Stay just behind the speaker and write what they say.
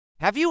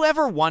Have you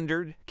ever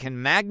wondered, can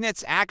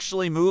magnets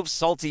actually move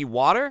salty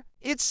water?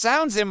 It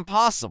sounds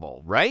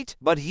impossible, right?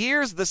 But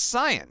here's the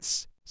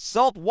science.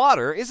 Salt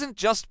water isn't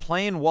just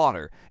plain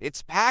water.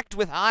 It's packed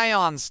with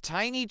ions,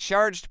 tiny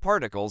charged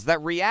particles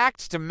that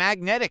react to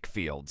magnetic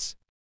fields.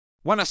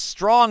 When a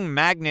strong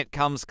magnet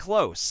comes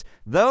close,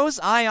 those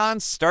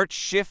ions start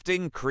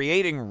shifting,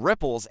 creating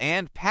ripples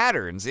and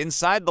patterns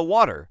inside the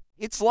water.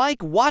 It's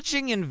like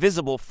watching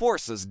invisible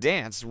forces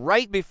dance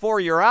right before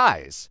your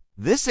eyes.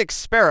 This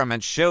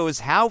experiment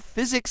shows how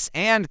physics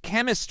and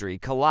chemistry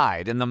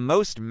collide in the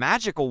most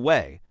magical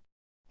way.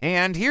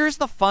 And here's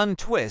the fun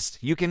twist: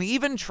 you can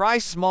even try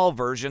small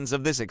versions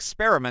of this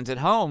experiment at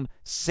home,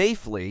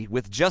 safely,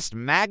 with just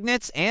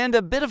magnets and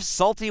a bit of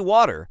salty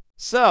water.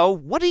 So,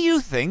 what do you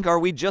think? Are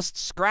we just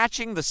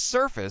scratching the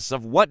surface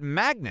of what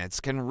magnets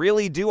can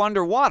really do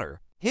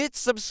underwater? Hit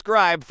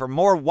subscribe for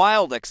more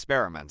wild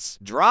experiments,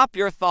 drop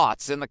your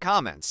thoughts in the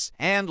comments,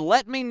 and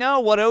let me know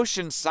what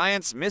ocean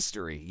science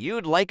mystery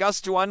you'd like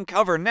us to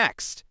uncover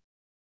next.